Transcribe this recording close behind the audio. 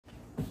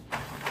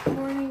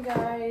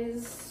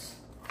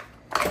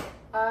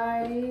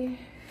I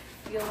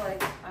feel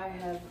like I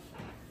have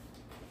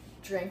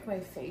drank my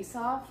face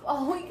off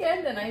all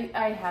weekend, and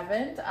I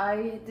haven't.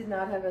 I did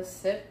not have a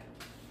sip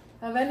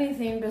of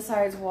anything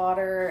besides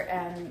water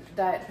and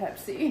Diet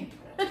Pepsi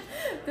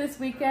this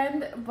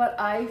weekend, but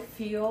I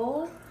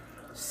feel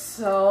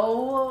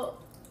so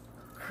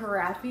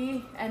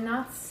crappy and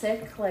not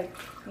sick, like,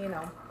 you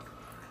know,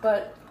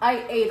 but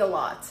I ate a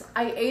lot.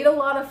 I ate a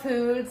lot of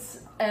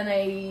foods, and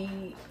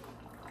I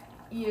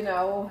ate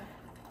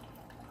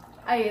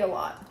a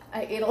lot.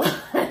 I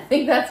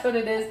think that's what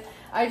it is.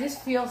 I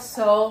just feel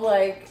so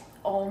like,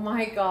 oh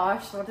my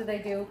gosh, what did I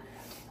do?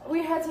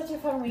 We had such a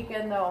fun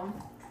weekend though.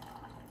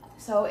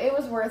 So it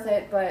was worth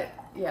it, but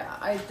yeah,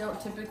 I don't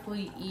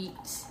typically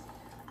eat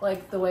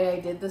like the way I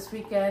did this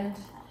weekend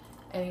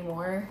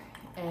anymore,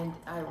 and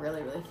I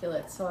really, really feel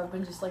it. So I've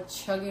been just like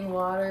chugging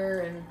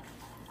water, and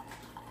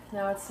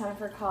now it's time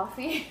for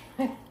coffee.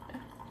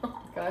 Oh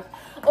gosh.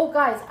 Oh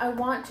guys, I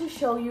want to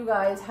show you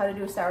guys how to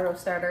do a sourdough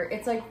starter.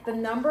 It's like the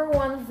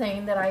 #1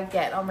 thing that I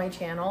get on my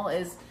channel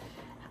is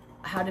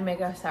how to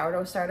make a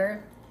sourdough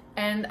starter.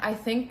 And I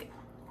think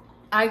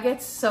I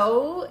get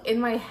so in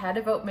my head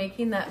about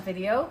making that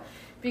video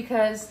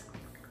because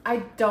I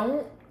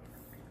don't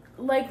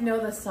like know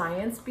the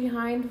science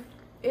behind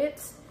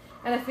it.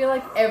 And I feel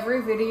like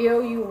every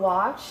video you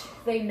watch,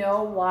 they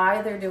know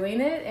why they're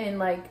doing it and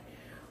like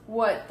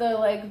what the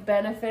like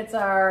benefits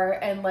are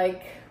and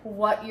like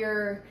what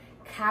you're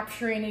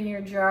capturing in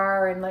your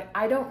jar, and like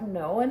I don't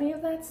know any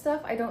of that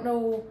stuff. I don't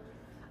know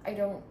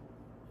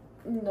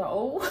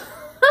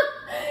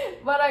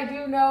but I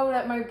do know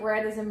that my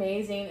bread is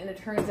amazing and it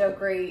turns out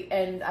great,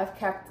 and I've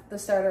kept the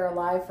starter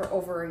alive for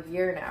over a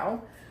year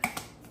now.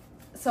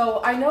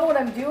 So I know what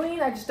I'm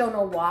doing, I just don't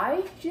know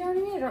why. Do you know what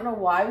I mean? I don't know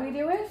why we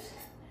do it.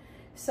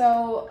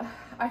 So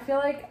I feel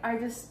like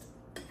I'm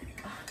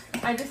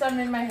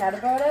in my head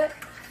about it.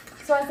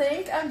 So I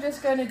think I'm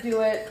just gonna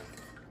do it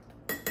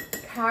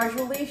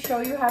casually, show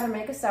you how to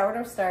make a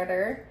sourdough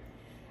starter,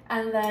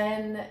 and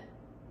then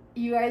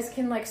you guys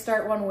can like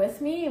start one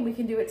with me and we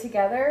can do it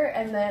together,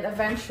 and then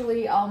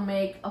eventually I'll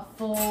make a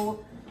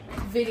full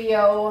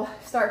video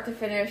start to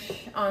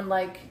finish on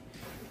like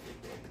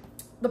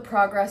the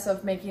progress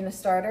of making a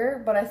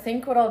starter. But I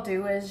think what I'll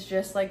do is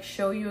just like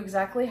show you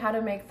exactly how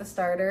to make the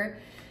starter,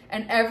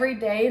 and every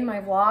day in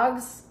my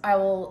vlogs I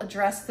will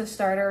address the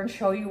starter and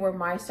show you where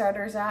my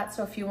starter's at.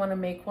 So if you want to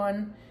make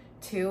one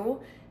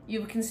too,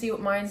 you can see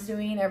what mine's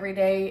doing every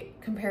day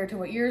compared to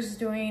what yours is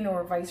doing,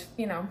 or vice,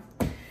 you know.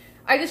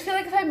 I just feel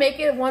like if I make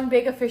it one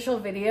big official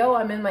video,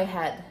 I'm in my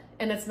head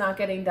and it's not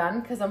getting done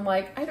because I'm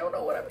like, I don't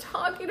know what I'm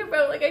talking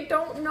about. Like, I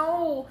don't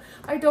know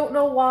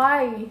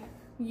why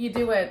you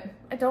do it.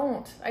 I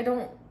don't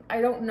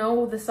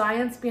know the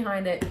science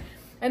behind it.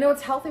 I know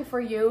it's healthy for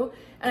you,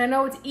 and I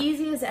know it's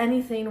easy as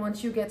anything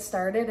once you get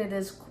started.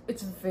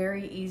 It's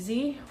very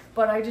easy,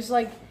 but I just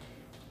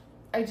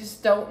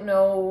don't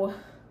know,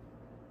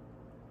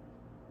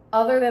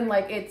 other than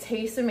like it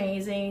tastes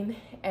amazing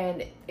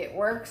and it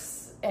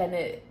works, and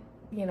it,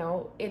 you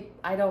know,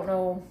 I don't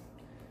know.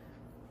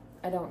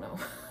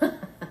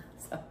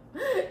 So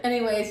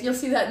anyways, you'll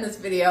see that in this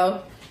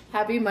video.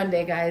 Happy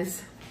Monday,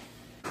 guys.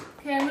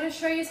 Okay, I'm gonna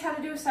show you how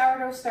to do a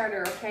sourdough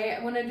starter, okay?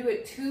 I'm gonna do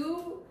it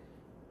 2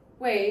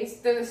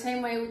 ways. They're the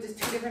same way with just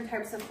 2 different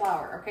types of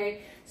flour,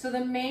 okay? So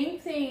the main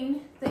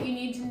thing that you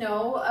need to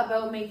know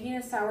about making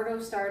a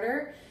sourdough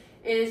starter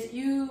is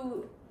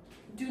you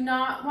do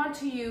not want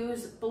to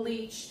use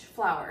bleached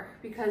flour,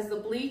 because the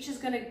bleach is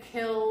gonna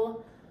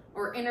kill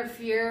or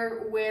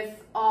interfere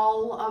with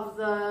all of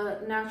the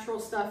natural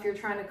stuff you're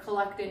trying to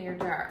collect in your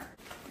jar.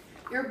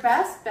 Your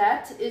best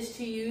bet is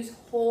to use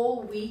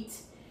whole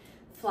wheat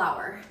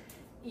flour.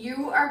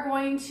 You are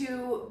going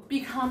to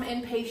become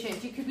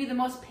impatient. You could be the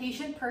most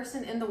patient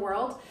person in the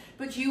world,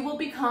 but you will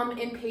become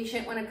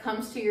impatient when it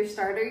comes to your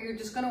starter. You're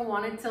just gonna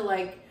want it to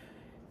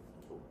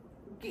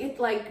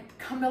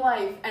come to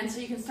life, and so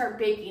you can start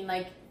baking.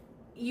 Like,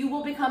 you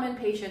will become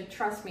impatient,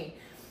 trust me.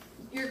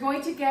 You're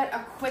going to get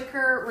a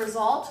quicker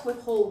result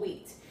with whole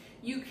wheat.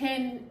 You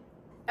can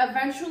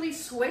eventually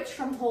switch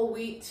from whole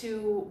wheat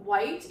to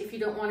white if you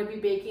don't want to be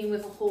baking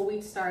with a whole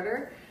wheat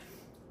starter.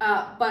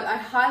 But I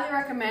highly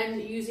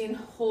recommend using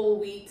whole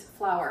wheat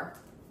flour.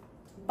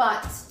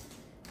 But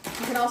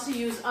you can also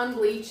use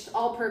unbleached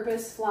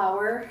all-purpose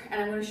flour,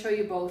 and I'm going to show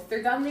you both.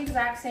 They're done the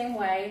exact same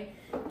way,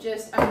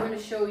 just I'm going to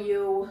show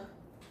you.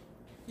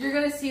 You're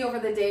going to see over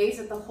the days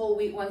that the whole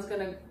wheat one's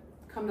going to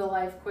come to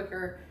life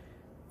quicker.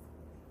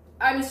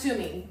 I'm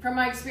assuming, from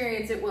my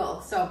experience, it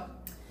will. So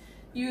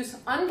use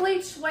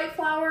unbleached white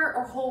flour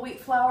or whole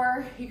wheat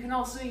flour. You can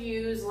also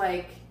use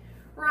like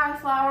rye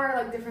flour,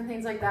 like different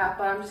things like that,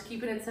 but I'm just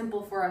keeping it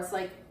simple for us,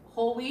 like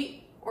whole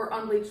wheat or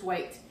unbleached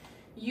white.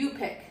 You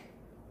pick.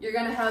 You're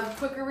gonna have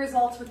quicker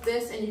results with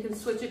this, and you can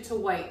switch it to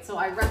white. So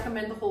I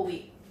recommend the whole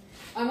wheat.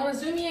 I'm gonna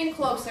zoom you in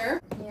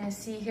closer. Yeah,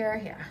 see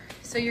here, yeah.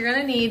 So you're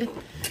gonna need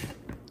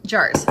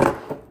jars.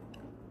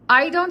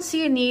 I don't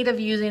see a need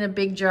of using a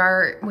big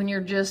jar when you're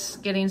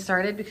just getting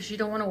started, because you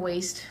don't want to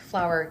waste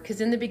flour,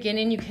 because in the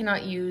beginning you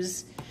cannot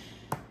use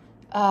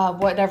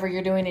whatever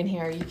you're doing in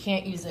here. You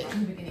can't use it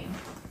in the beginning.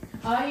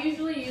 I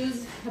usually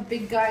use a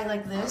big guy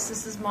like this.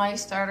 This is my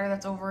starter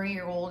that's over a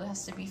year old. It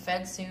has to be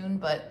fed soon,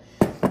 but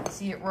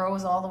see, it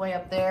rose all the way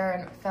up there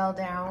and it fell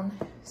down.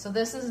 So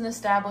this is an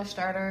established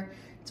starter.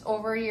 It's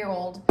over a year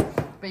old,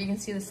 but you can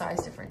see the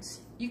size difference.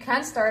 You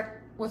can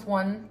start with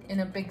one in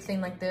a big thing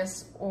like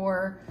this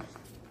or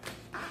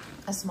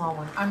a small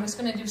one. I'm just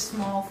gonna do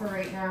small for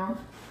right now.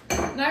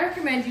 And I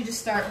recommend you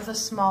just start with a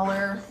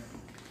smaller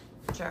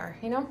jar,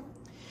 you know?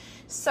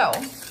 So,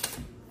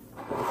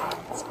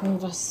 let's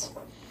move us.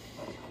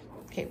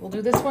 Okay, we'll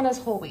do this one as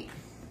whole wheat.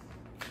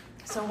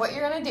 So what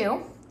you're gonna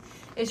do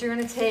is you're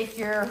gonna take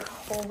your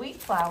whole wheat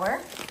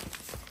flour.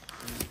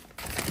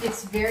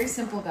 It's very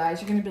simple,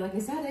 guys. You're gonna be like,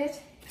 is that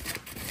it?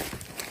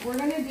 We're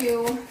gonna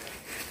do,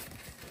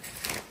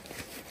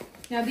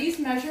 now these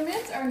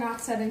measurements are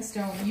not set in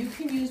stone. You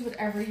can use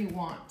whatever you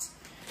want.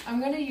 I'm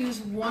gonna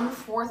use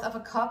 1/4 of a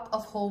cup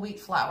of whole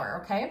wheat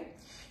flour, okay?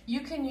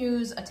 You can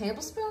use a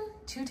tablespoon,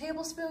 2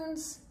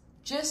 tablespoons.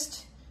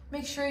 Just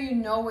make sure you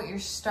know what you're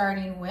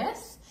starting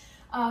with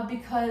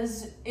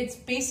because it's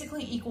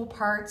basically equal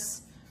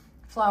parts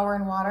flour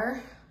and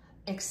water,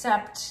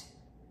 except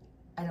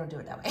I don't do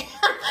it that way.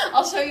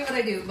 I'll show you what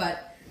I do,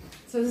 but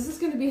so this is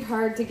gonna be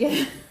hard to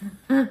get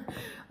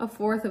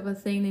 1/4 of a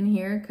thing in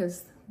here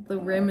because the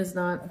rim is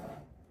not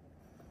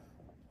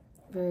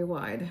very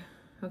wide.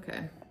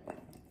 Okay,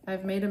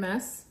 I've made a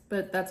mess,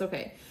 but that's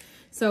okay.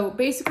 So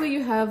basically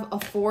you have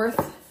 1/4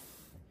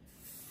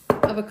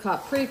 of a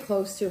cup, pretty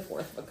close to 1/4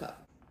 of a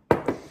cup,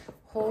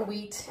 whole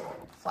wheat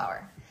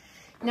flour.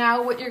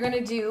 Now what you're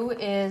gonna do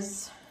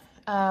is,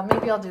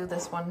 maybe I'll do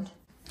this one.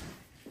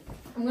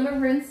 I'm gonna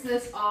rinse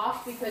this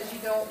off because you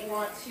don't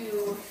want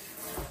to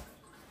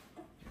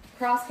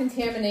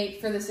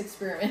cross-contaminate for this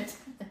experiment.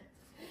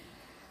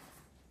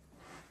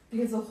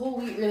 Because the whole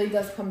wheat really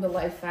does come to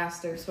life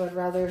faster, so I'd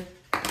rather.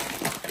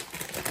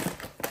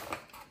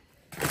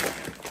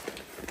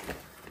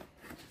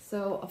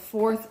 So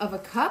 1/4 of a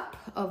cup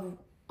of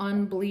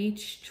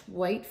unbleached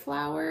white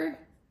flour.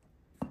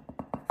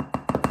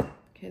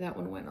 Okay, that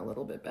one went a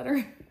little bit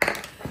better.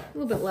 A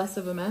little bit less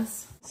of a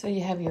mess. So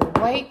you have your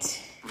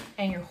white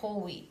and your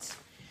whole wheat.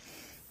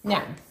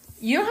 Now,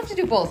 you don't have to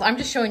do both. I'm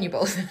just showing you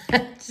both.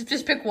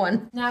 just pick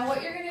one. Now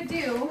what you're gonna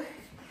do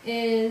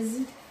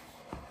is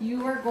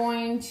you are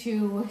going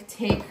to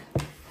take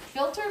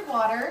filtered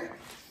water.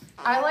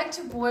 I like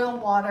to boil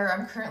water.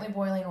 I'm currently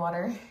boiling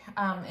water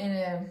in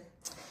a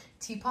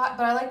teapot,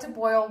 but I like to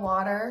boil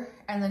water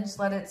and then just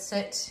let it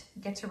sit,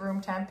 get to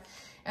room temp,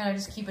 and I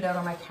just keep it out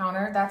on my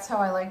counter. That's how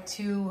I like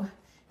to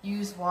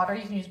use water.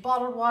 You can use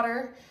bottled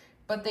water,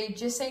 but they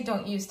just say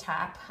don't use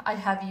tap. I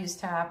have used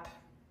tap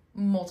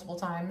multiple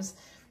times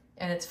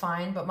and it's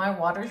fine, but my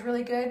water is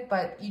really good,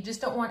 but you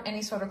just don't want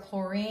any sort of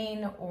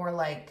chlorine or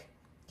like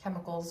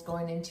chemicals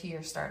going into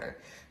your starter.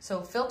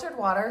 So filtered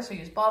water, so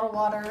use bottled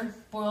water,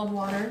 boiled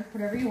water,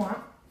 whatever you want.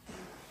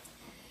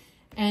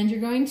 And you're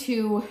going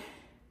to,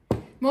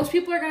 most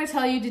people are going to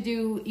tell you to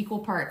do equal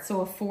parts.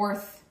 So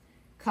 1/4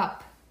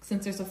 cup,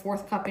 since there's a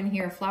 1/4 cup in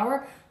here of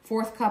flour,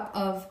 1/4 cup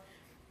of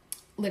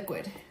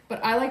liquid.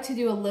 But I like to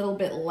do a little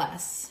bit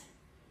less.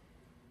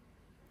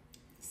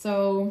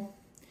 So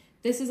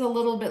this is a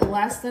little bit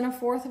less than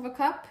 1/4 of a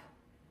cup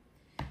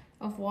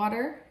of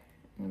water.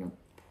 I'm going to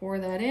pour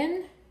that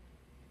in.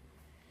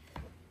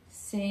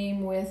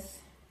 Same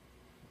with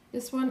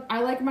this one. I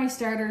like my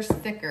starters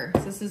thicker.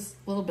 So this is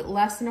a little bit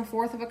less than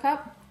 1/4 of a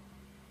cup.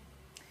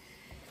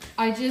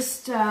 I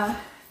just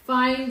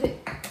find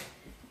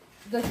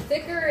the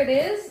thicker it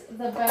is,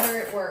 the better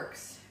it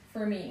works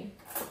for me.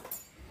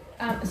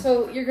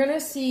 So you're gonna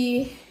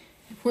see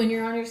when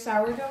you're on your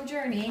sourdough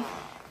journey,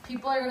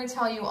 people are gonna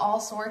tell you all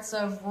sorts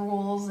of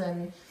rules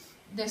and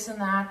this and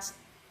that.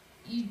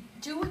 You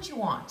do what you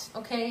want,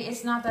 okay?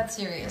 It's not that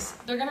serious.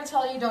 They're gonna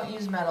tell you don't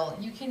use metal.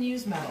 You can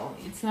use metal.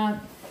 It's not,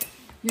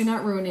 you're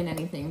not ruining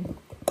anything.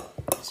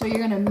 So you're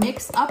gonna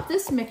mix up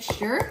this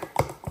mixture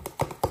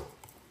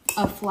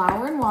of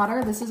flour and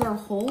water. This is our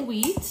whole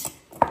wheat.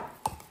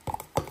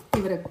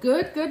 Give it a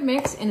good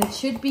mix, and it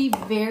should be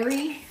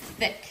very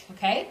thick,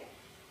 okay?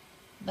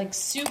 Like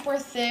super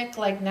thick,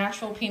 like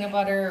natural peanut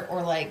butter,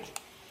 or like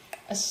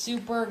a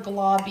super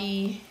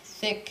globby,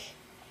 thick.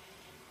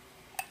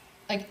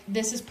 Like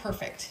this is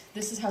perfect.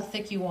 This is how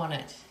thick you want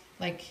it.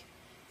 Like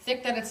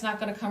thick that it's not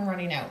gonna come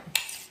running out.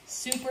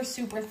 Super,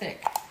 super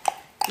thick.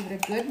 Give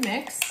it a good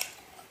mix.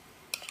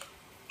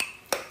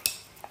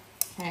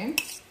 Okay.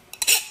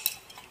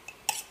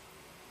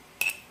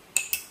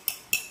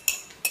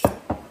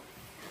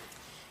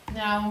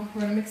 Now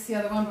we're gonna mix the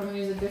other one, but I'm gonna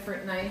use a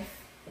different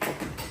knife.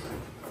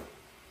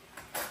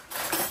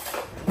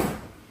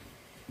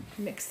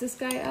 Mix this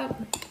guy up.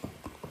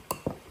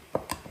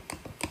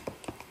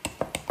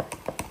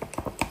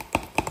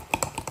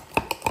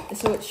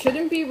 So it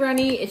shouldn't be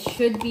runny, it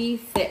should be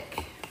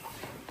thick.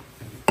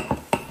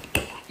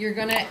 You're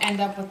gonna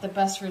end up with the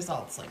best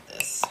results like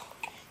this.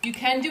 You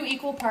can do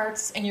equal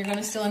parts and you're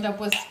gonna still end up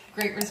with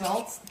great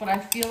results, but I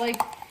feel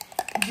like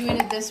doing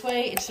it this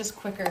way, it's just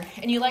quicker.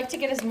 And you like to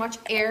get as much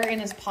air in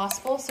as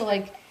possible. So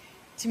like,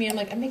 to me, I'm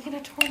like, I'm making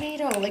a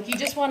tornado. Like you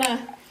just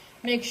wanna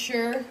make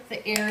sure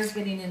the air is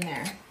getting in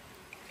there.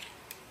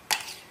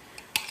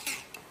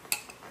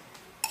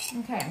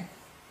 Okay,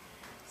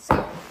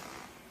 so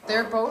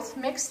they're both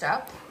mixed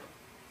up.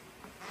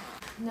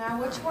 Now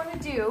what you wanna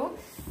do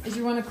is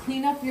you wanna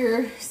clean up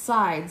your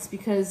sides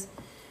because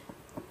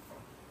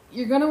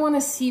you're gonna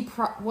wanna see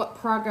what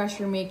progress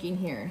you're making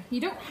here. You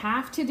don't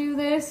have to do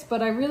this,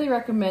 but I really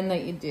recommend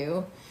that you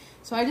do.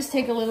 So I just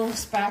take a little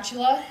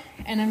spatula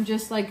and I'm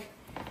just like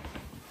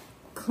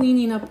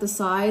cleaning up the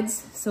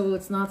sides so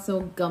it's not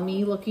so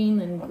gummy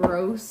looking and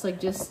gross. Like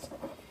just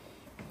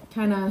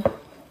kind of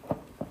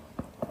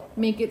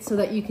make it so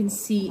that you can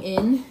see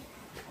in.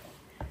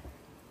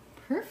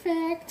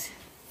 Perfect.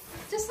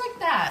 Just like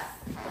that.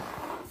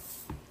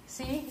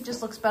 See, it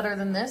just looks better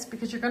than this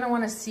because you're gonna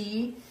wanna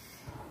see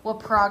what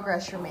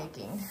progress you're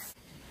making.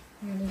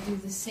 I'm gonna do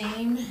the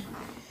same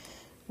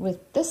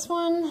with this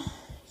one.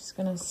 Just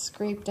gonna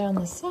scrape down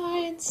the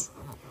sides.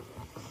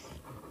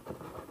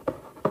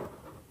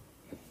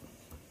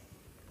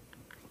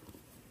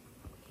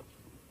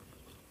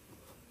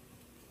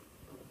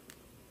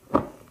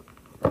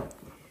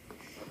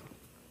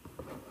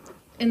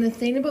 And the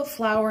thing about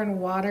flour and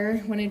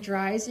water, when it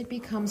dries, it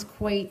becomes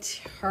quite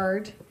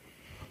hard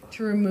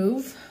to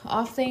remove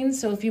off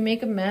things. So if you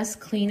make a mess,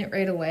 clean it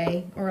right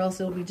away, or else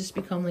it'll just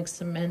become like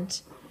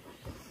cement.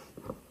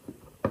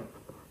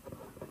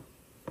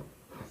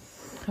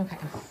 Okay,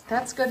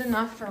 that's good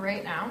enough for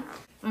right now.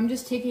 I'm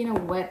just taking a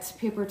wet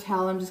paper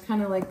towel. I'm just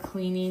kind of like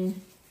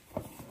cleaning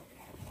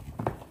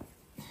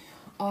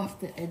off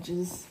the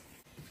edges.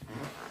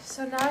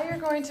 So now you're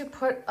going to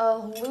put a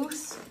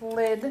loose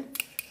lid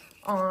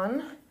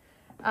on.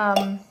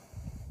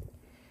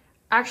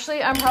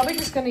 Actually, I'm probably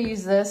just going to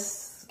use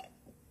this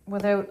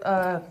without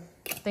a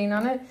thing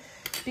on it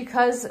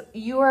because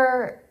you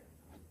are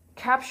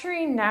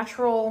capturing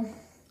natural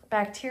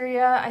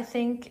bacteria, I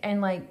think,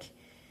 and like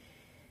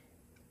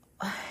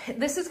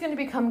this is going to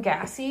become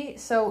gassy.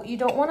 So you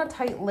don't want a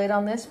tight lid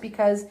on this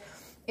because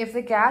if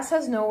the gas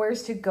has nowhere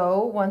to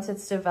go once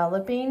it's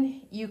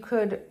developing, you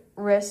could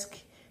risk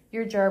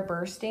your jar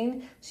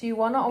bursting. So you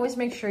want to always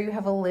make sure you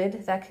have a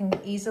lid that can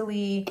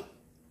easily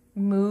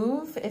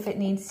move if it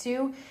needs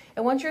to.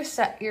 And once your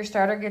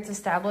starter gets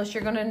established,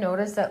 you're going to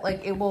notice that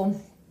like it will,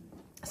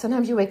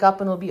 sometimes you wake up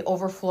and it'll be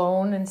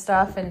overflown and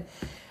stuff. And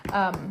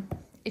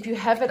if you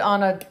have it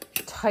on a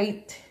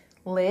tight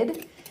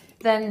lid,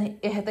 then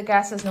the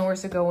gas has nowhere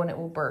to go and it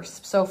will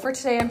burst. So for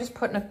today, I'm just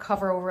putting a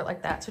cover over it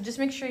like that. So just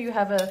make sure you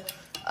have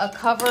a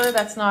cover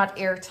that's not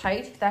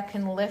airtight that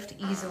can lift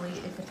easily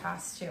if it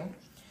has to.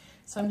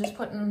 So I'm just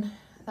putting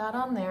that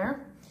on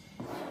there.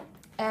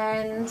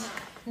 And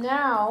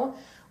now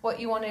what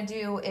you want to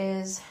do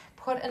is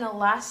put an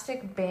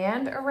elastic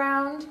band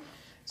around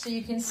so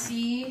you can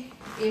see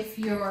if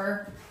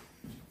your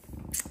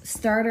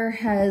starter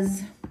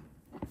has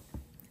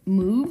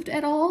moved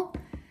at all.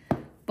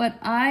 But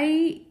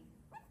I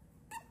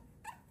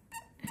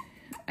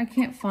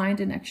can't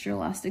find an extra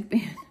elastic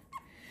band.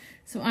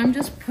 So I'm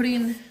just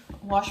putting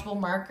washable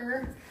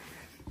marker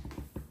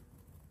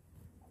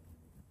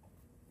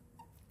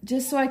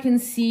just so I can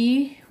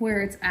see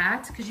where it's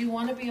at, because you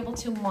want to be able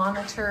to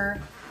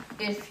monitor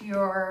if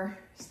your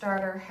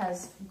starter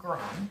has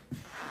grown.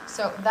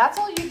 So that's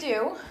all you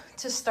do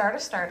to start a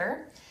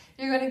starter.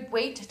 You're going to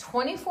wait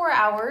 24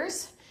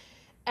 hours,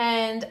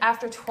 and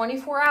after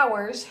 24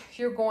 hours,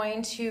 you're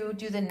going to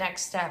do the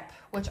next step,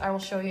 which I will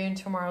show you in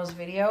tomorrow's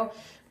video.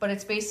 But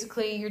it's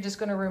basically, you're just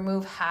going to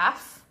remove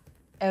half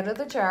out of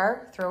the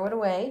jar, throw it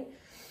away.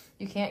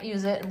 You can't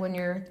use it when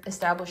you're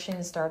establishing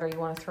the starter. You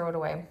want to throw it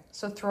away.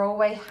 So throw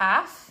away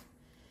half,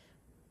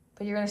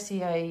 but you're going to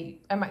see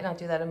I might not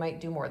do that. I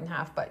might do more than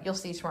half, but you'll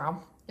see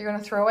tomorrow. You're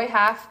going to throw away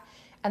half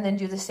and then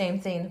do the same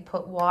thing.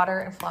 Put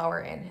water and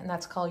flour in, and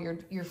that's called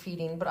your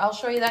feeding. But I'll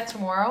show you that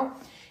tomorrow.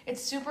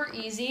 It's super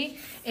easy.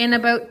 In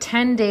about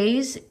 10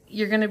 days,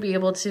 you're going to be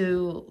able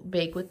to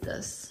bake with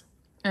this.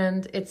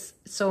 And it's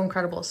so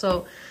incredible.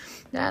 So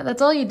yeah,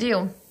 that's all you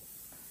do.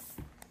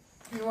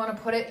 You want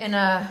to put it in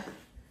a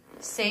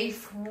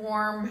safe,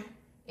 warm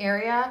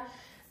area.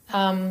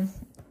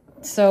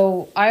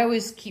 So I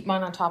always keep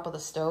mine on top of the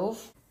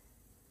stove.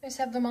 I just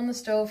have them on the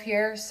stove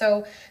here.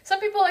 So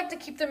some people like to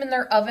keep them in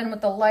their oven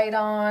with the light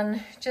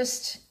on.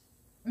 Just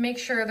make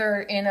sure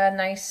they're in a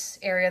nice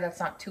area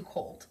that's not too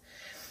cold.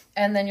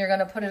 And then you're going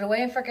to put it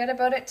away and forget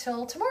about it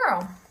till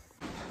tomorrow.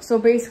 So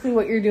basically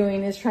what you're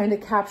doing is trying to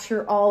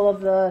capture all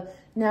of the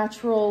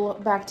natural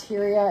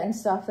bacteria and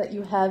stuff that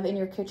you have in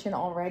your kitchen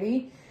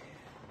already.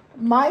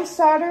 My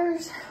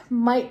starters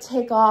might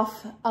take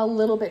off a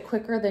little bit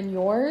quicker than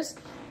yours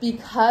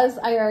because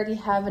I already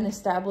have an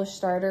established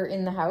starter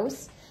in the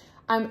house.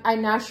 I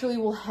naturally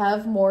will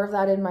have more of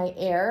that in my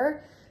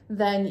air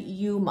than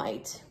you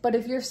might. But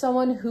if you're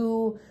someone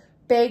who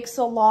bakes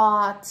a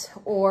lot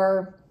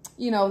or,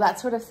 you know, that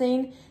sort of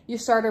thing, your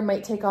starter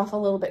might take off a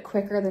little bit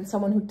quicker than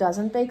someone who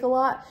doesn't bake a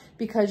lot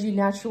because you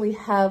naturally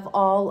have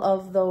all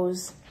of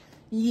those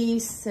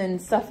yeast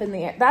and stuff in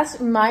the air. That's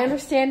my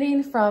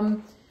understanding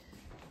from,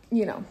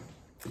 you know,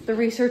 the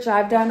research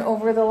I've done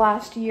over the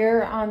last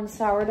year on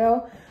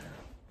sourdough.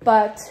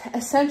 But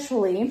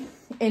essentially,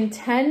 in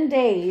 10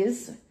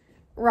 days,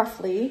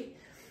 roughly,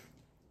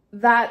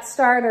 that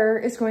starter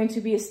is going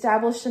to be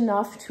established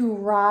enough to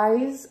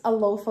rise a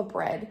loaf of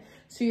bread.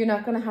 So you're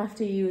not going to have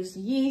to use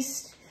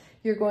yeast.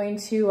 You're going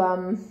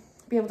to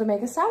be able to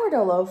make a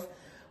sourdough loaf.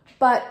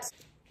 But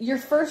your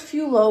first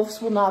few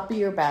loaves will not be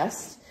your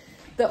best.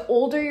 The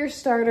older your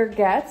starter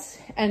gets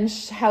and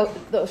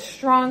the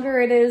stronger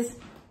it is,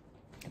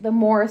 the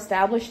more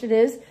established it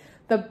is,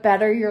 the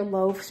better your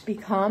loaves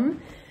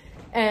become.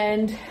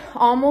 And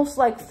almost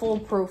like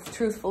foolproof,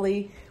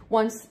 truthfully,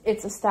 once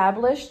it's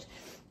established.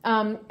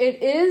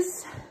 It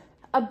is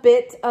a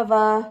bit of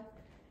a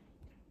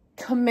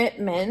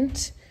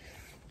commitment,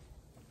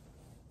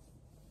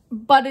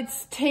 but it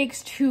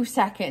takes 2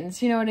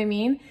 seconds, you know what I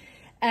mean?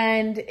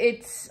 And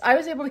I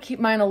was able to keep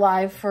mine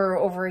alive for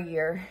over a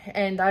year,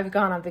 and I've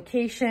gone on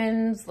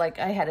vacations. Like,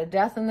 I had a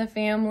death in the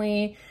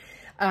family.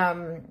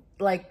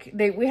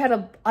 We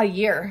had a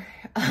year,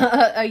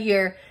 a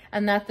year,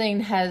 and that thing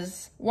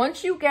has,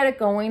 once you get it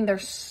going, they're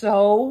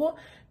so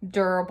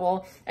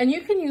durable. And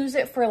you can use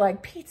it for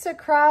like pizza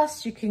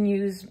crust. You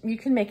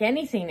can make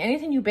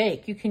anything you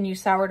bake. You can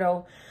use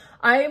sourdough.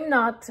 I'm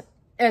not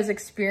as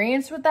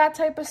experienced with that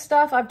type of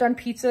stuff. I've done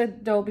pizza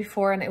dough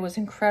before and it was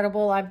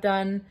incredible. I've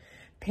done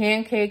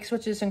pancakes,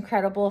 which is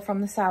incredible, from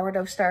the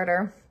sourdough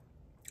starter,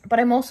 but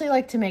I mostly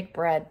like to make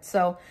bread.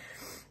 So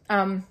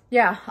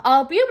yeah,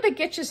 I'll be able to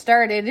get you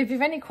started. If you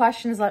have any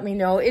questions, let me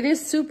know. It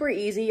is super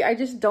easy. I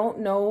just don't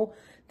know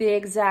the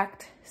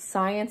exact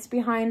science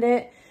behind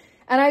it.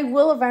 And I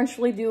will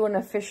eventually do an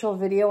official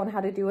video on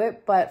how to do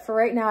it. But for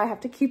right now, I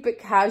have to keep it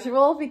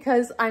casual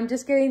because I'm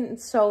just getting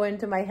so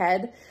into my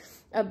head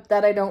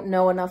that I don't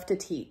know enough to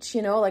teach,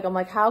 you know? Like, I'm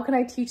like, how can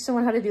I teach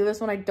someone how to do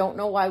this when I don't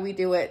know why we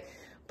do it?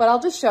 But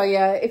I'll just show you.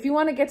 If you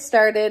want to get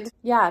started,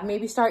 yeah,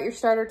 maybe start your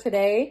starter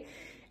today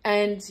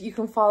and you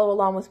can follow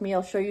along with me.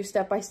 I'll show you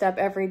step by step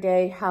every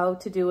day how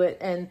to do it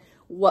and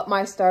what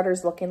my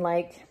starter's looking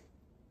like.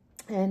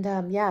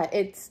 And yeah,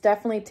 it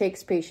definitely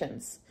takes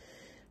patience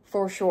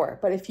for sure.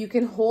 But if you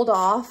can hold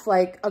off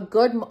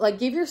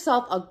give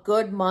yourself a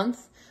good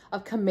month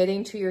of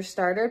committing to your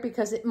starter,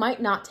 because it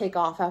might not take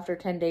off after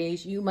 10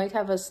 days. You might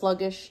have a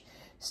sluggish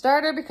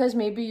starter because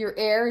maybe your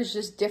air is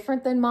just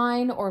different than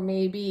mine, or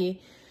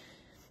maybe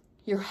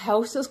your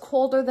house is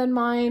colder than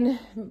mine.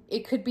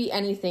 It could be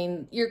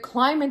anything. Your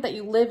climate that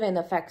you live in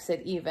affects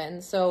it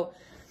even. So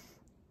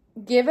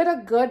give it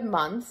a good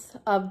month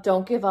of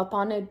don't give up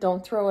on it.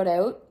 Don't throw it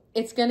out.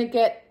 It's going to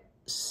get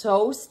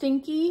so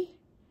stinky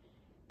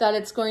that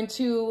it's going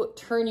to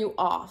turn you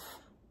off.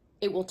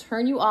 It will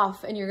turn you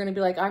off and you're going to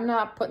be like, I'm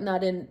not putting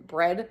that in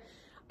bread.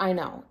 I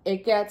know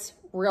it gets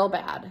real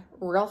bad,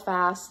 real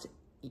fast,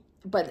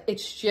 but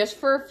it's just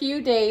for a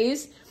few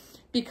days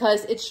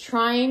because it's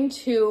trying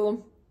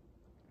to,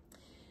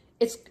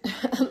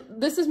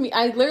 this is me.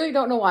 I literally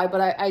don't know why,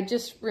 but I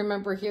just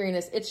remember hearing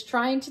this. It's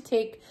trying to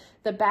take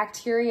the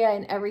bacteria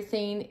and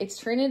everything. It's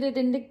turning it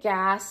into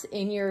gas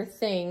in your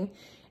thing.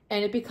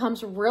 And it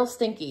becomes real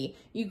stinky.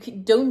 You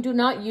do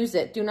not use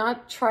it. Do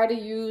not try to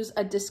use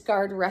a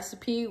discard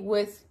recipe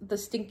with the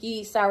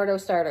stinky sourdough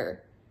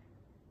starter.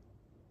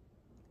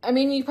 I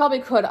mean, you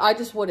probably could. I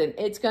just wouldn't.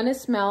 It's going to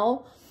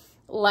smell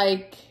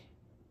like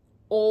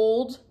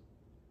old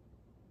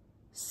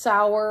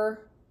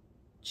sour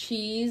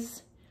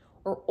cheese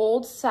or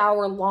old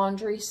sour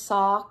laundry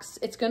socks.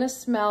 It's going to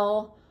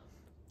smell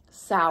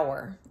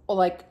sour, or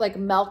like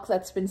milk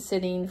that's been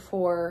sitting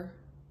for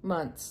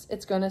months.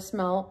 It's going to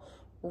smell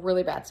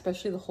really bad,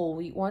 especially the whole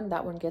wheat one.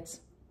 That one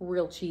gets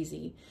real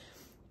cheesy.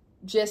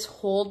 Just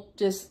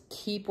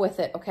keep with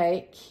it,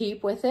 okay?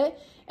 Keep with it.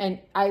 And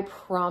I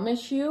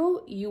promise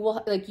you,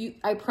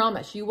 I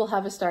promise you will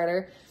have a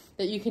starter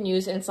that you can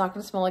use and it's not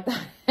going to smell like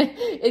that.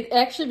 It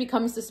actually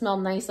becomes to smell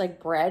nice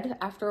like bread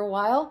after a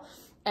while.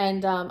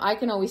 And I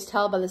can always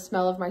tell by the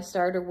smell of my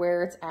starter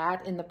where it's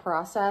at in the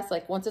process.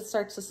 Like once it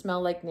starts to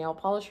smell like nail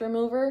polish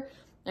remover,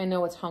 I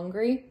know it's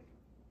hungry.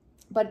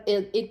 But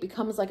it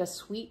becomes like a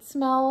sweet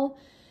smell.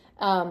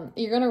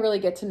 You're going to really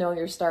get to know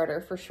your starter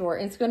for sure.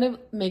 It's going to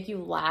make you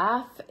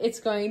laugh. It's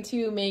going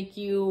to make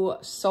you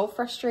so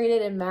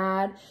frustrated and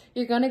mad.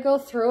 You're going to go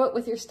through it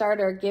with your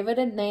starter. Give it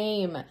a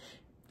name.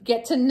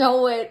 Get to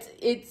know it.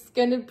 It's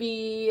going to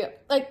be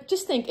like,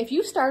 just think, if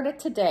you start it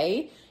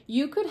today,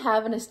 you could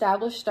have an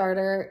established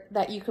starter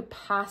that you could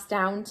pass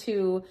down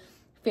to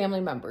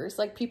family members.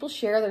 Like people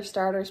share their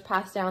starters,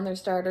 pass down their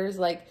starters.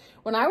 Like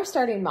when I was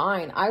starting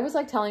mine, I was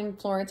like telling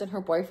Florence and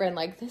her boyfriend,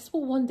 like, this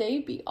will one day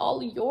be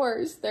all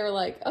yours. They're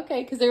like,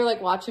 okay. Cause they were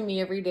like watching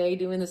me every day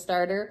doing the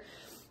starter.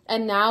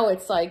 And now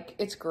it's like,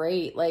 it's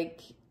great.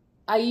 Like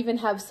I even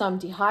have some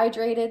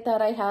dehydrated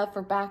that I have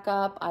for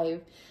backup. I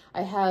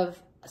have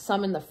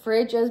some in the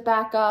fridge as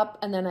backup.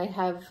 And then I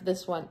have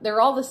this one. They're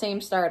all the same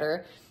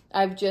starter.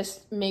 I've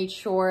just made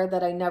sure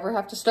that I never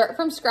have to start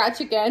from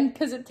scratch again,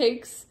 cause it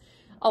takes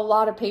a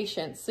lot of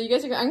patience. So you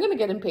guys are, I'm going to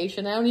get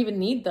impatient. I don't even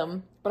need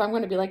them. but I'm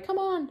going to be like, come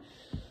on.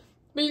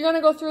 But you're going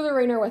to go through the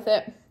ringer with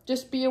it.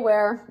 Just be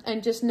aware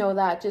and just know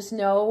that. Just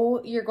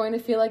know you're going to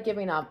feel like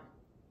giving up.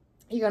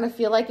 You're going to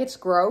feel like it's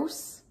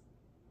gross.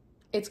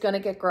 It's going to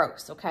get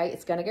gross, okay?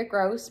 It's going to get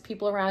gross.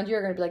 People around you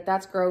are going to be like,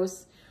 that's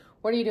gross.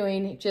 What are you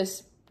doing?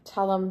 Just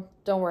tell them,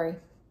 don't worry.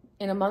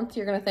 In a month,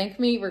 you're going to thank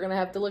me. We're going to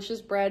have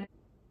delicious bread.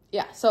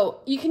 Yeah,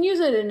 so you can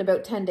use it in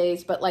about 10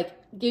 days, but like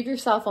give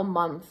yourself a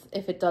month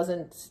if it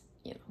doesn't,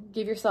 you know,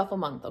 give yourself a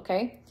month,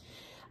 okay?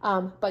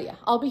 But yeah,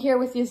 I'll be here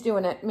with you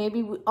doing it.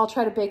 Maybe I'll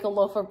try to bake a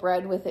loaf of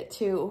bread with it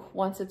too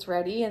once it's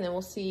ready, and then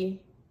we'll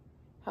see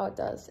how it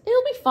does.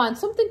 It'll be fun,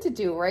 something to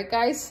do, right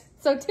guys?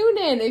 So tune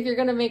in if you're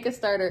gonna make a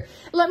starter.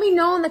 Let me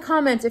know in the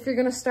comments if you're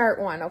gonna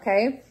start one,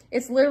 okay?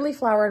 It's literally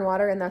flour and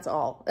water, and that's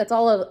all. That's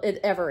all it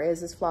ever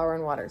is flour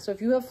and water. So if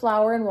you have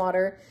flour and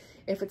water,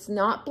 if it's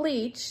not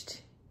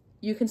bleached,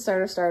 you can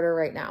start a starter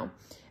right now.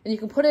 And you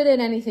can put it in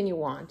anything you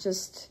want.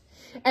 Just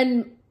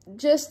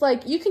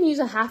like you can use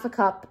a half a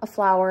cup of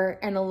flour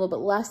and a little bit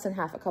less than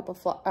half a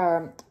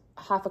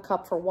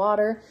cup for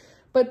water,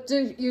 but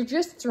you're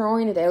just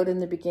throwing it out in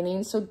the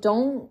beginning. So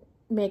don't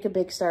make a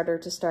big starter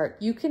to start.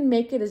 You can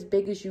make it as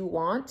big as you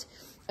want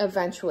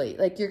eventually.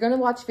 Like you're going to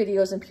watch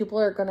videos and people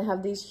are going to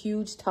have these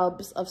huge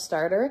tubs of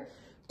starter.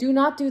 Do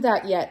not do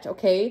that yet,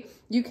 okay?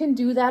 You can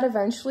do that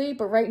eventually,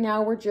 but right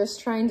now we're just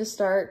trying to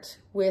start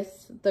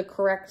with the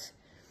correct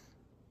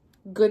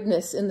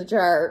goodness in the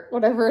jar,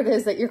 whatever it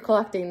is that you're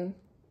collecting.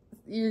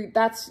 You're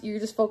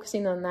just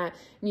focusing on that,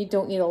 and you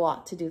don't need a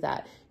lot to do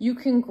that. You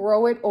can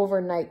grow it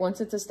overnight.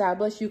 Once it's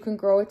established, you can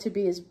grow it to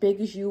be as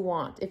big as you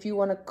want. If you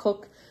want to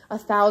cook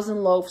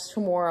 1,000 loaves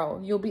tomorrow,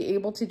 you'll be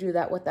able to do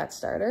that with that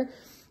starter.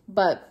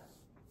 But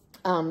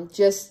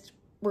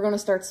we're going to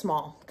start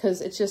small because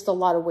it's just a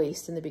lot of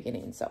waste in the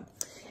beginning. So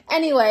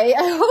anyway,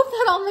 I hope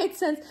that all made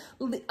sense.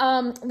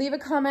 Leave a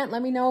comment.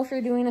 Let me know if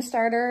you're doing a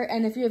starter.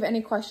 And if you have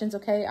any questions,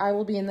 okay, I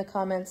will be in the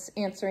comments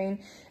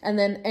answering. And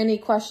then any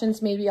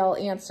questions, maybe I'll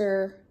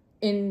answer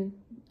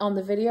on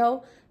the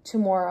video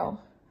tomorrow.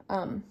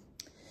 And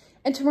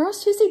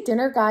tomorrow's Tuesday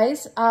dinner,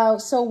 guys.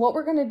 So what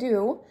we're going to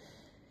do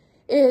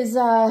is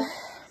I'm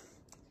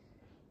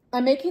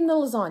making the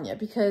lasagna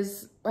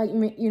because,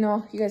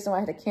 you guys know I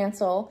had to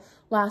cancel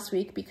last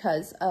week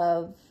because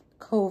of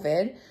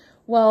COVID.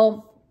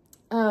 Well,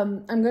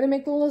 I'm going to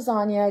make the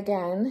lasagna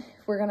again.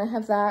 We're going to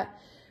have that,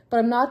 but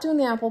I'm not doing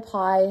the apple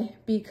pie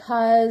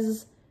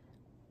because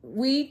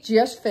we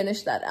just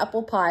finished that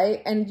apple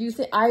pie, and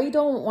I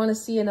don't want to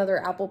see another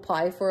apple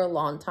pie for a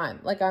long time.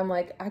 Like, I'm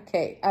like,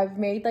 okay, I've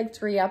made like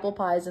 3 apple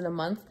pies in a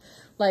month.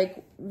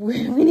 Like,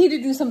 we need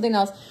to do something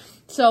else.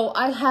 So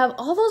I have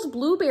all those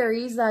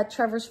blueberries that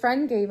Trevor's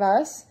friend gave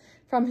us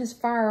from his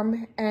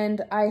farm,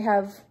 and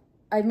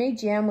I made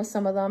jam with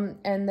some of them,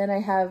 and then I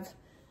have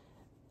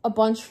a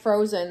bunch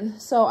frozen.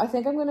 So I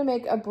think I'm going to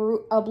make a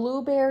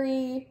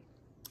blueberry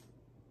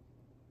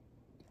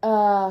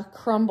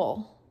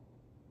crumble.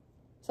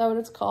 Is that what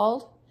it's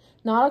called?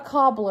 Not a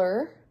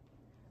cobbler,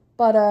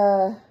 but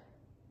a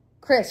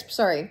crisp,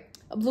 sorry.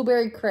 A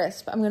blueberry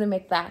crisp. I'm going to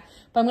make that.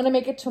 But I'm going to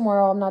make it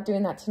tomorrow. I'm not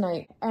doing that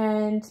tonight.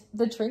 And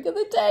the drink of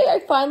the day,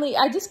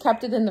 I just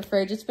kept it in the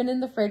fridge. It's been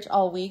in the fridge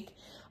all week.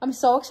 I'm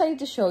so excited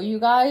to show you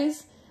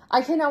guys.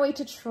 I cannot wait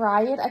to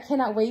try it. I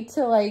cannot wait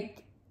to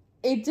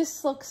it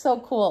just looks so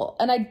cool.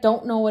 And I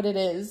don't know what it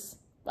is.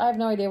 I have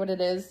no idea what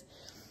it is.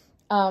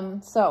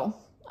 So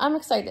I'm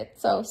excited.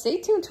 So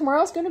stay tuned.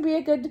 Tomorrow's going to be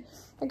a good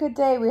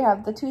day. We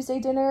have the Tuesday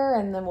dinner,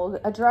 and then we'll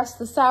address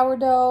the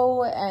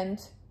sourdough, and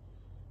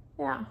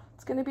yeah,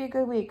 it's going to be a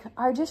good week.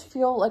 I just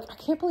feel like, I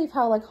can't believe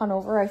how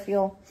hungover I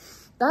feel.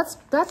 Look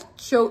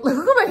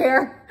at my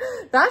hair.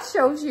 That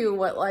shows you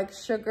what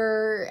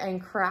sugar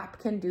and crap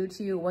can do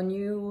to you when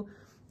you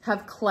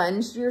have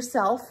cleansed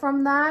yourself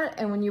from that,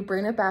 and when you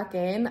bring it back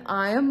in.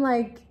 I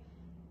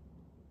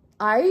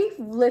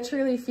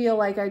literally feel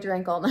like I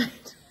drank all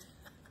night.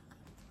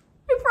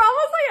 I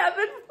promise I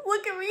haven't.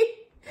 Look at me.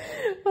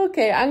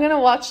 Okay, I'm gonna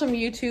watch some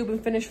YouTube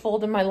and finish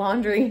folding my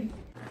laundry.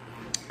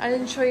 I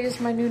didn't show you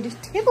my new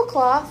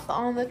tablecloth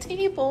on the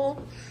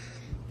table.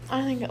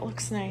 I think it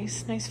looks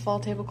nice. Nice fall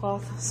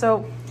tablecloth.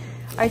 So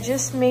I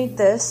just made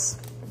this.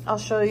 I'll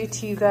show you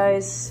to you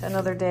guys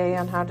another day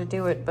on how to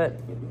do it, but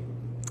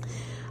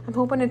I'm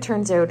hoping it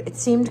turns out. It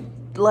seemed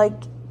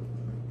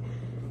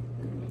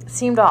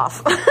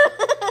off.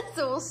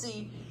 So we'll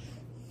see.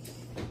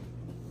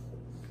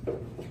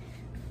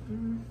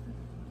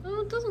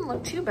 Oh, it doesn't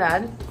look too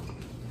bad.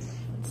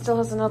 It still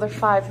has another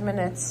 5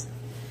 minutes.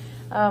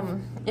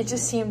 It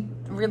just seemed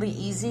really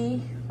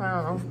easy. I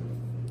don't know.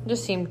 It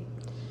just seemed,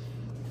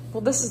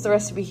 well, this is the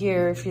recipe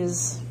here. If you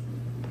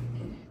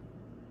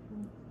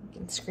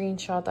can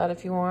screenshot that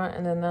if you want,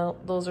 and then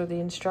those are the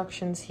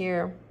instructions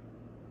here.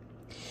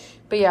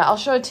 But yeah, I'll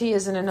show it to you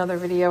in another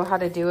video how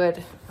to do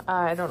it.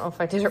 I don't know if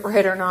I did it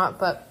right or not,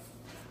 but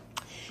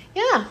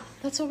yeah,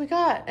 that's what we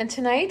got. And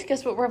tonight,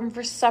 guess what we're having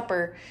for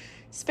supper?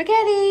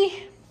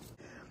 Spaghetti.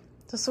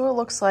 This is what it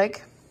looks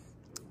like.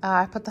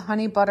 I put the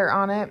honey butter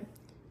on it.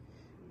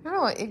 I don't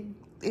know,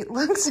 it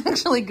looks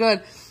actually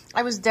good.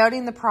 I was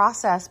doubting the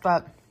process,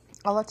 but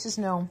I'll let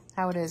you know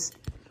how it is.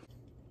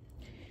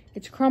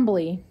 It's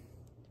crumbly,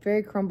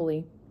 very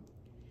crumbly.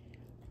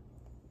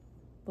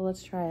 But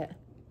let's try it.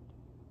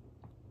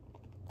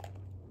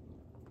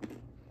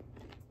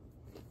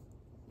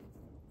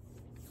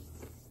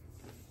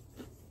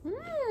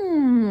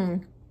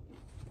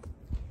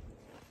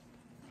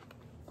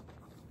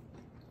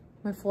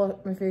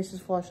 My face is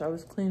flushed. I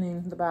was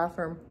cleaning the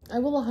bathroom. I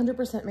will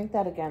 100% make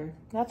that again.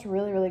 That's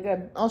really, really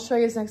good. I'll show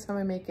you next time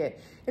I make it.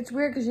 It's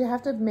weird because you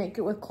have to make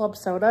it with club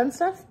soda and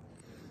stuff.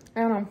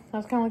 I don't know. I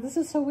was kind of like, this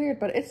is so weird,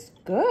 but it's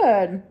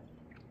good.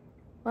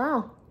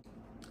 Wow.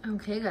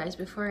 Okay, guys,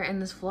 before I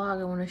end this vlog,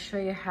 I want to show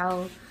you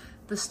how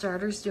the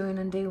starter's doing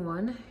on day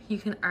 1. You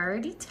can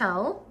already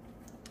tell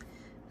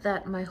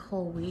that my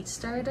whole wheat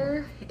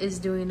starter is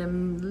doing a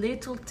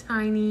little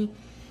tiny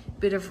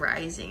bit of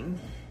rising.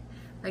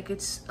 Like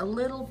it's a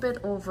little bit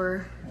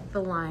over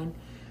the line,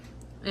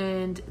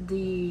 and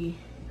the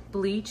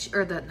bleach,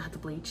 or not the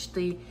bleach,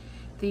 the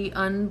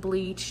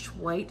unbleached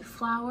white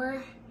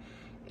flour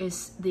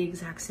is the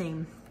exact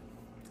same.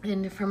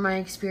 And from my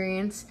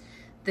experience,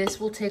 this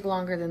will take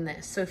longer than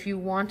this. So if you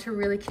want to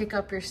really kick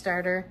up your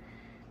starter,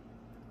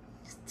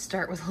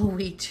 start with whole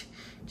wheat.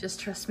 Just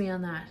trust me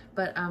on that.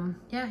 But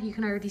yeah, you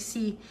can already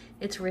see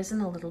it's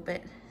risen a little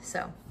bit.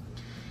 So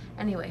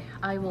anyway,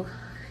 I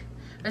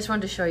just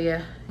wanted to show you,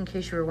 in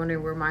case you were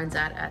wondering where mine's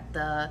at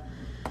the,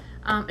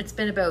 it's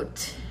been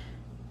about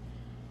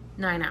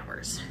 9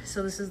 hours.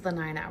 So this is the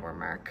 9-hour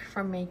mark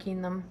from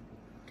making them.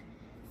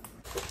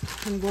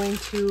 I'm going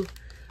to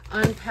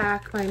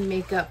unpack my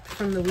makeup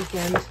from the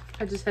weekend.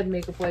 I just had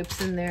makeup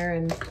wipes in there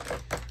and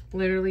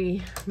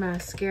literally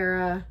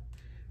mascara,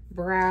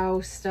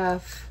 brow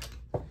stuff.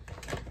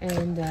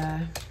 And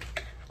I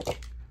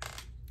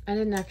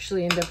didn't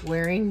actually end up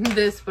wearing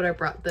this, but I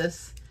brought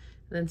this.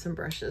 Then some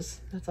brushes.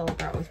 That's all I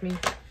brought with me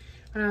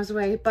when I was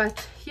away.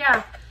 But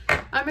yeah,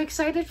 I'm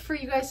excited for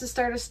you guys to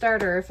start a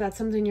starter if that's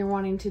something you're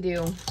wanting to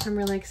do. I'm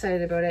really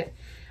excited about it.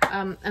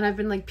 And I've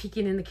been like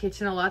peeking in the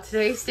kitchen a lot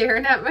today,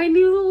 staring at my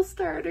new little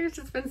starters.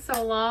 It's been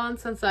so long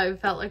since I've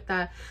felt like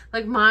that.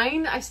 Like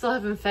mine, I still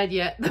haven't fed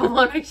yet. The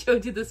one I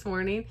showed you this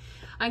morning.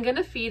 I'm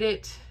gonna feed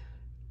it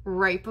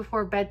right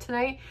before bed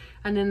tonight,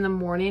 and in the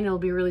morning it'll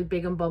be really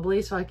big and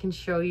bubbly, so I can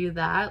show you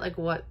that, like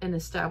what an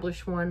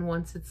established one,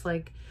 once it's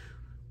like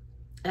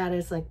at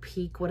its like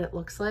peak, what it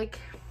looks like.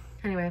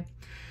 Anyway,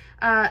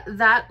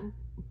 that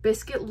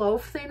biscuit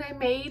loaf thing I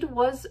made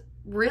was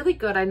really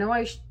good. I know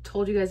I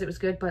told you guys it was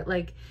good, but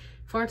like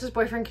Florence's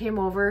boyfriend came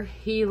over,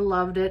 he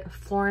loved it,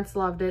 Florence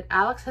loved it,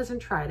 Alex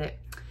hasn't tried it,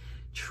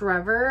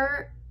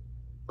 Trevor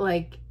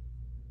like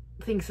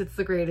thinks it's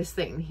the greatest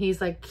thing. He's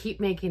like, keep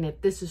making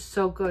it, this is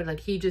so good. Like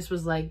he just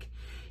was like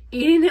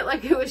eating it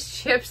like it was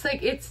chips.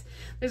 Like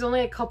there's only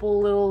a couple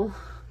little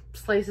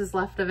slices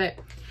left of it.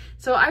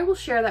 So I will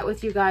share that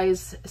with you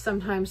guys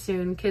sometime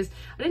soon, because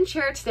I didn't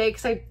share it today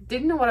because I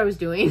didn't know what I was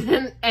doing,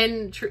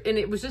 and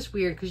it was just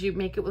weird because you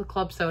make it with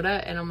club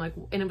soda, and I'm like,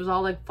 and it was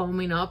all like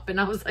foaming up, and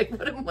I was like,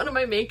 what am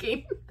I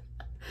making?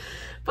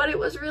 But it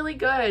was really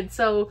good.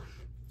 So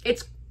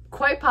it's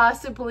quite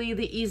possibly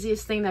the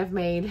easiest thing I've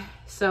made.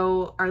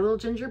 So our little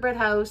gingerbread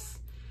house,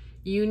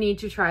 you need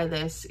to try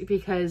this,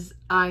 because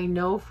I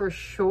know for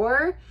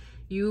sure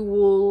you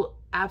will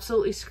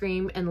absolutely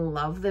scream and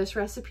love this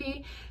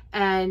recipe,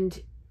 and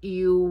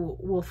you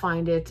will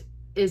find it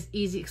is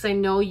easy, because I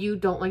know you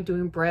don't like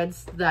doing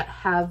breads that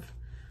have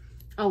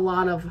a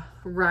lot of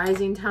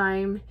rising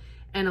time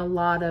and a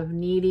lot of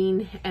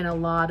kneading and a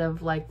lot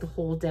of like the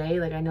whole day.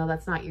 Like I know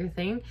that's not your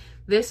thing.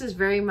 This is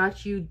very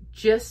much, you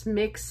just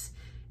mix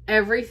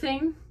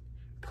everything,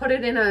 put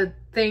it in a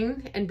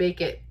thing and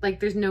bake it. Like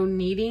there's no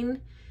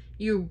kneading,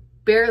 you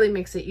barely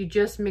mix it, you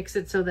just mix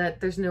it so that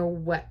there's no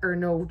wet or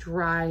no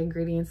dry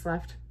ingredients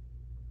left.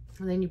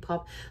 And then you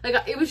pop, like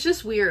it was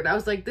just weird. I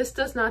was like, this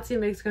does not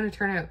seem like it's going to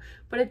turn out,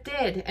 but it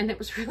did, and it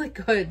was really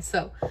good.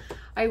 So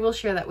I will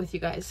share that with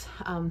you guys.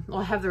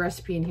 I'll have the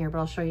recipe in here, but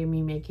I'll show you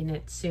me making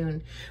it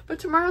soon. But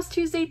tomorrow's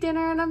Tuesday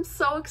dinner, and I'm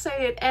so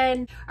excited.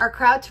 And our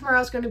crowd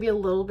tomorrow is going to be a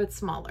little bit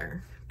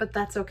smaller, but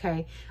that's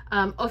okay.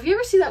 Oh, if you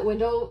ever see that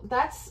window,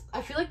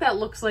 I feel like that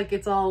looks like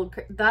it's all,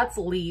 that's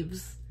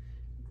leaves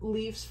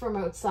from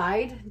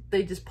outside.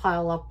 They just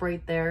pile up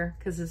right there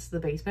because it's the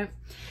basement.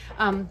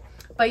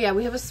 But yeah,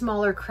 we have a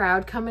smaller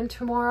crowd coming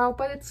tomorrow,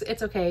 but it's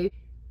okay.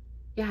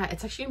 Yeah,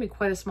 it's actually gonna be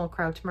quite a small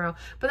crowd tomorrow,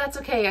 but that's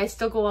okay. I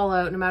still go all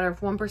out no matter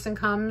if one person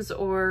comes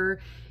or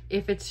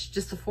if it's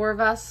just the 4 of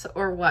us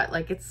or what.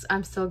 Like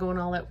I'm still going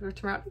all out for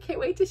tomorrow. I can't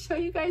wait to show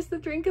you guys the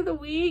drink of the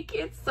week.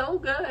 It's so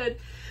good.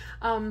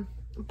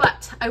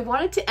 But I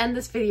wanted to end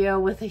this video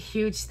with a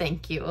huge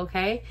thank you,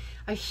 okay?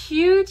 A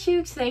huge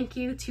thank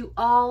you to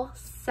all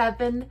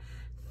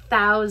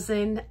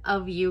 7,000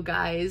 of you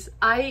guys.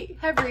 I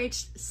have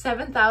reached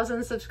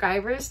 7,000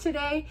 subscribers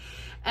today,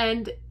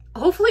 and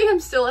hopefully I'm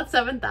still at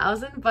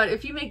 7,000, but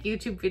if you make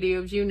YouTube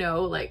videos, you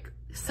know, like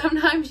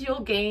sometimes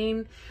you'll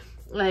gain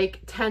like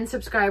 10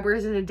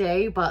 subscribers in a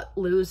day, but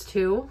lose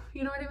 2,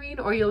 you know what I mean?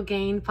 Or you'll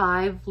gain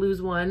 5,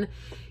 lose 1,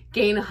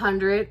 gain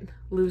 100,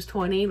 lose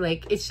 20.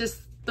 Like it's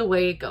just the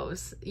way it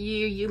goes.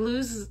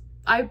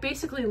 I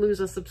basically lose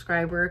a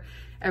subscriber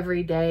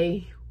every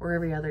day or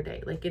every other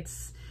day. Like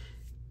it's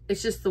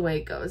just the way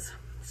it goes.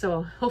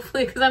 So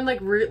hopefully, because I'm like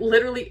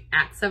literally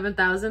at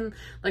 7,000,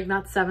 like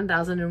not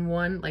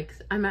 7,001, like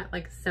I'm at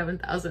like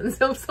 7,000.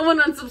 So if someone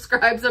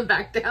unsubscribes, I'm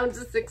back down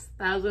to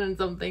 6,000 and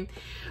something.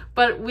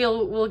 But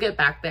we'll get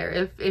back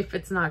there if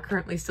it's not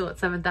currently still at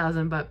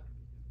 7,000. But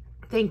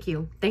thank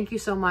you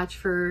so much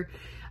for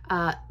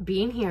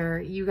being here.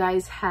 You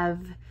guys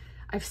have,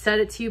 I've said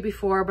it to you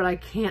before, but I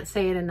can't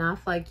say it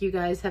enough. Like, you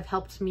guys have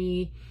helped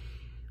me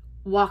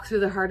walk through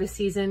the hardest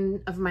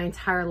season of my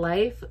entire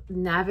life,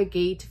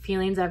 navigate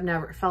feelings I've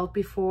never felt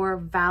before,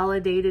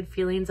 validated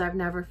feelings I've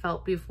never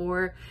felt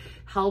before,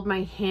 held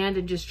my hand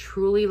and just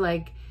truly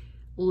like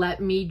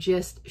let me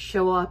just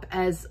show up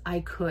as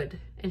I could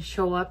and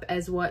show up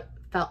as what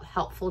felt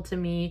helpful to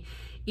me,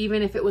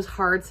 even if it was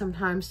hard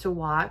sometimes to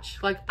watch.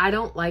 Like, I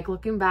don't like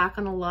looking back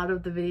on a lot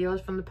of the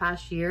videos from the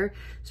past year,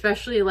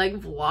 especially like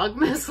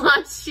Vlogmas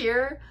last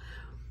year.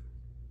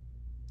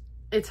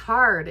 It's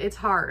hard.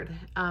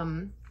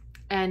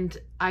 And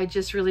I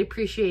just really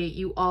appreciate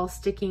you all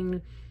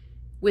sticking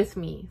with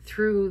me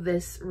through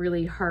this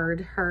really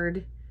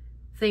hard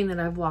thing that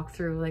I've walked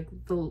through, like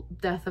the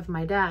death of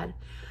my dad.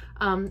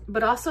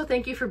 But also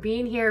thank you for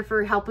being here,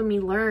 for helping me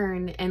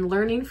learn and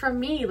learning from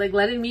me, like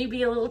letting me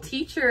be a little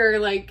teacher,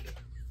 like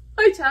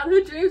my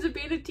childhood dreams of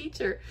being a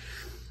teacher.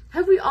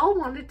 Have we all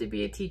wanted to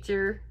be a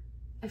teacher?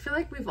 I feel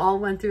like we've all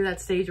went through that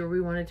stage where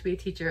we wanted to be a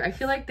teacher. I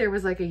feel like there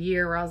was like a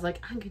year where I was like,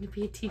 I'm going to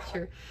be a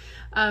teacher.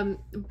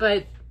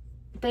 But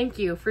thank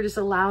you for just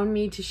allowing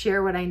me to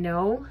share what I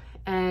know,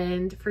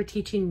 and for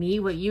teaching me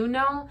what you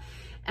know,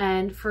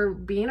 and for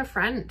being a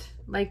friend.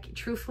 Like,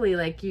 truthfully,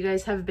 like, you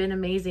guys have been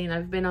amazing.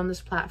 I've been on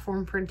this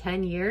platform for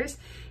 10 years.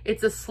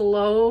 It's a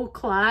slow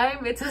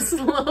climb. It's a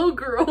slow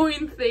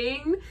growing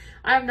thing.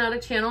 I'm not a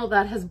channel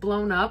that has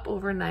blown up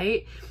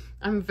overnight.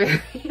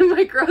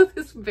 My growth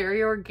is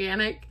very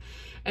organic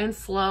and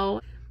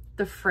slow.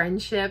 The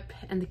friendship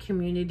and the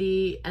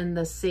community and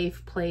the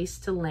safe place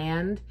to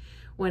land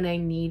when I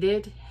need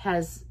it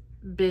has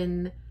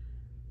been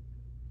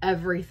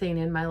everything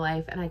in my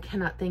life, and I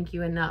cannot thank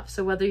you enough.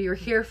 So whether you're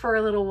here for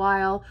a little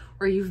while,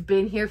 or you've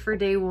been here for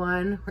day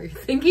one, or you're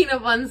thinking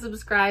of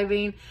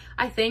unsubscribing,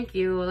 I thank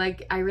you.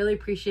 Like, I really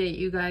appreciate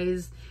you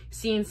guys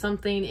seeing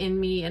something in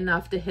me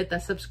enough to hit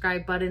that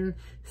subscribe button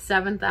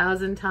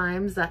 7,000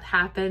 times. That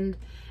happened,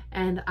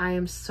 and I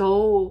am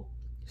so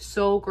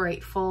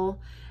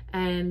grateful,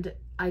 and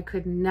I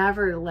could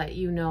never let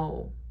you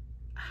know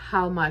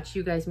how much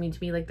you guys mean to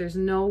me. Like, there's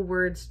no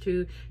words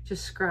to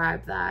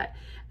describe that.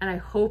 And I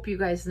hope you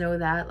guys know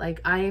that.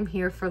 Like, I am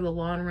here for the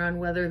long run,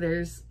 whether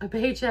there's a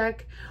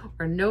paycheck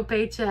or no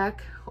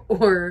paycheck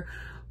or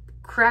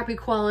crappy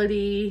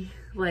quality.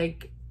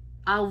 Like,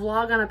 I'll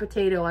vlog on a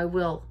potato. I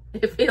will.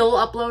 If it'll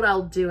upload,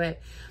 I'll do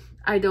it.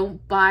 I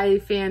don't buy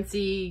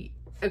fancy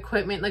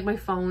equipment. Like, my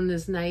phone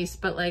is nice,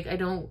 but like, I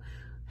don't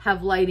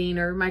have lighting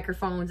or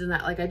microphones and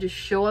that. Like, I just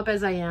show up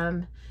as I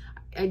am.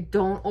 I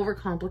don't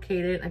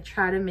overcomplicate it. I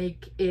try to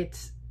make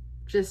it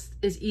just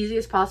as easy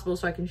as possible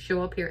so I can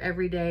show up here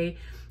every day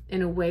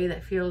in a way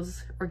that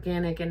feels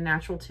organic and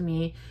natural to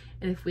me.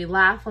 And if we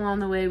laugh along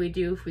the way, we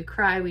do. If we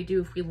cry, we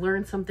do. If we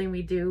learn something,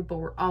 we do. But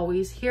we're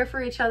always here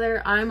for each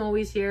other. I'm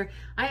always here.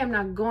 I am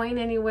not going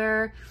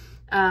anywhere.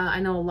 I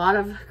know a lot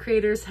of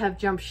creators have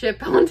jumped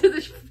ship onto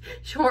the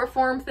short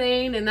form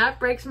thing, and that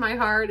breaks my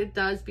heart. It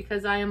does,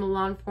 because I am a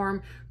long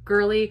form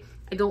girly.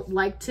 I don't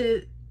like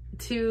to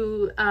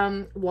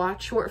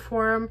watch short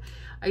form.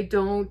 I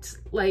don't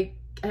like,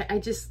 I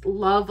just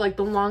love, like,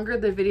 the longer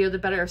the video, the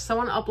better. If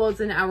someone uploads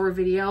an hour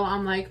video,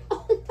 I'm like,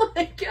 oh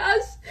my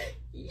gosh,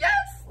 yes,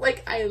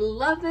 like, I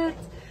love it.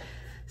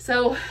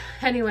 So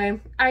anyway,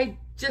 I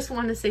just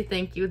want to say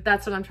thank you.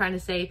 That's what I'm trying to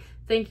say.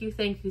 Thank you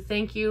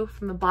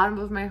from the bottom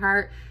of my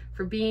heart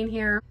for being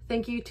here.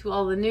 Thank you to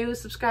all the new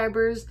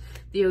subscribers,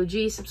 the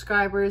OG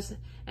subscribers,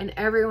 and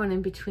everyone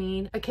in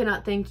between. I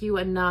cannot thank you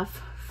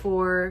enough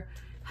for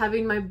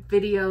having my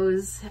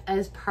videos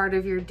as part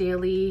of your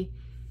daily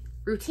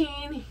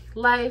routine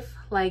life,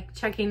 like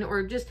checking,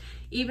 or just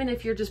even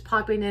if you're just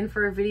popping in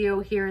for a video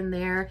here and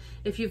there,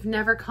 if you've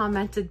never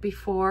commented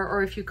before,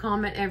 or if you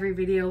comment every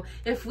video,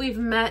 if we've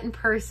met in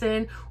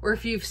person, or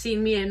if you've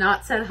seen me and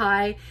not said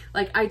hi,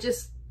 like, I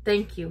just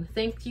thank you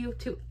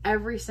to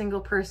every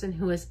single person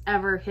who has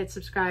ever hit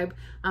subscribe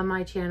on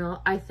my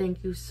channel. I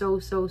thank you so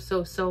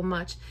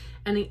much.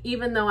 And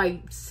even though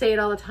I say it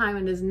all the time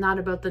and it's not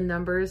about the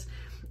numbers,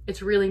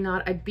 it's really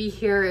not. I'd be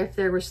here if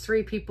there was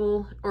 3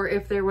 people, or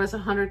if there was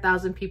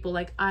 100,000 people.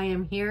 Like, I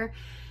am here,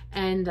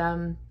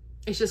 and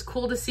it's just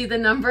cool to see the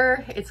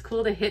number. It's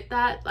cool to hit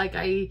that. Like,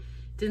 I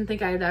didn't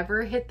think I'd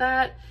ever hit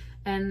that,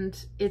 and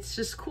it's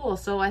just cool.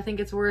 So I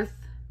think it's worth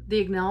the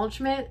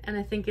acknowledgement, and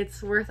I think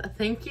it's worth a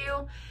thank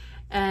you.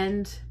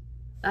 And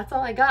that's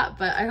all I got,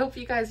 but I hope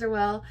you guys are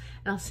well,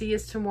 and I'll see you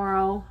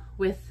tomorrow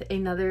with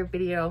another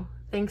video.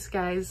 Thanks,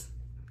 guys.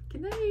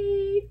 Good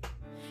night.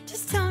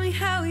 Just tell me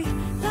how we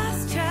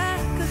lost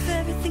track of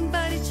everything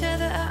but each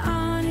other. I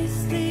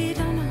honestly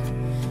don't know.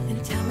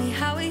 And tell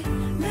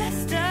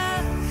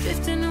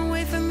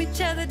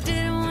each other,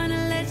 didn't want to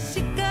let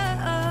you go.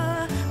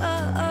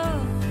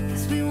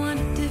 Cause we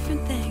wanted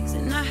different things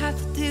and I have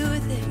to deal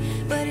with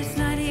it, but it's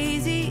not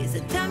easy. So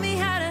tell me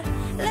how to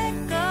let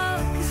go,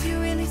 cause you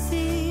really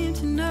seem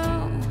to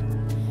know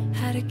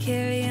how to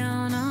carry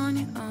on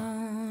your own.